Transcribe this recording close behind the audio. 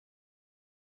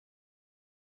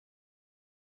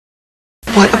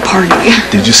What a party.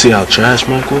 Did you see how trash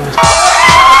Mike was?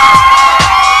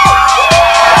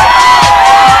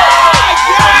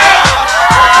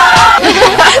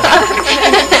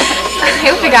 I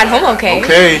hope you got home okay.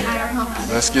 Okay,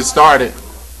 let's get started.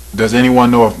 Does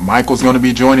anyone know if Michael's going to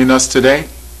be joining us today?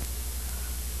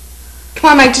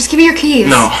 Come on, Mike, just give me your keys.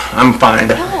 No, I'm fine.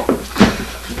 No.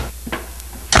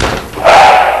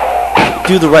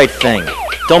 Do the right thing.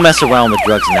 Don't mess around with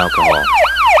drugs and alcohol.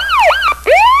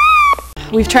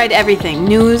 We've tried everything.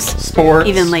 News, sports,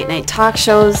 even late night talk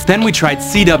shows. Then we tried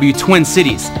CW Twin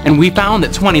Cities, and we found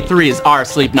that 23 is our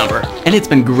sleep number, and it's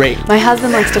been great. My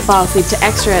husband likes to fall asleep to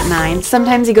Extra at 9.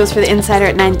 Sometimes he goes for The Insider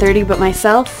at 9:30, but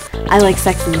myself, I like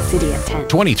Sex and the City at 10.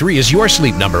 23 is your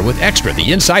sleep number with Extra, The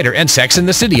Insider, and Sex and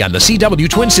the City on the CW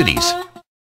Twin Cities.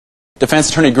 Defense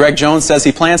Attorney Greg Jones says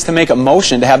he plans to make a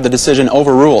motion to have the decision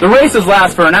overruled. The races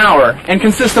last for an hour and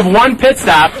consist of one pit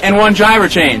stop and one driver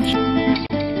change.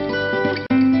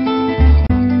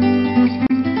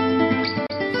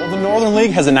 The Northern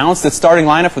League has announced its starting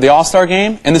lineup for the All-Star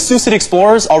Game, and the Sioux City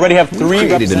Explorers already have 3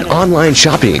 created an online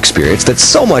shopping experience that's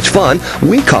so much fun,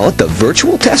 we call it the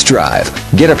Virtual Test Drive.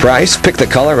 Get a price, pick the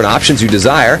color and options you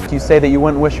desire. You say that you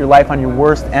wouldn't wish your life on your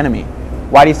worst enemy.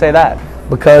 Why do you say that?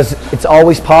 Because it's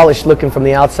always polished looking from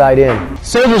the outside in.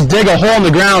 Soldiers dig a hole in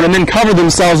the ground and then cover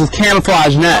themselves with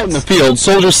camouflage nets. Out in the field,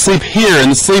 soldiers sleep here in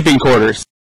the sleeping quarters.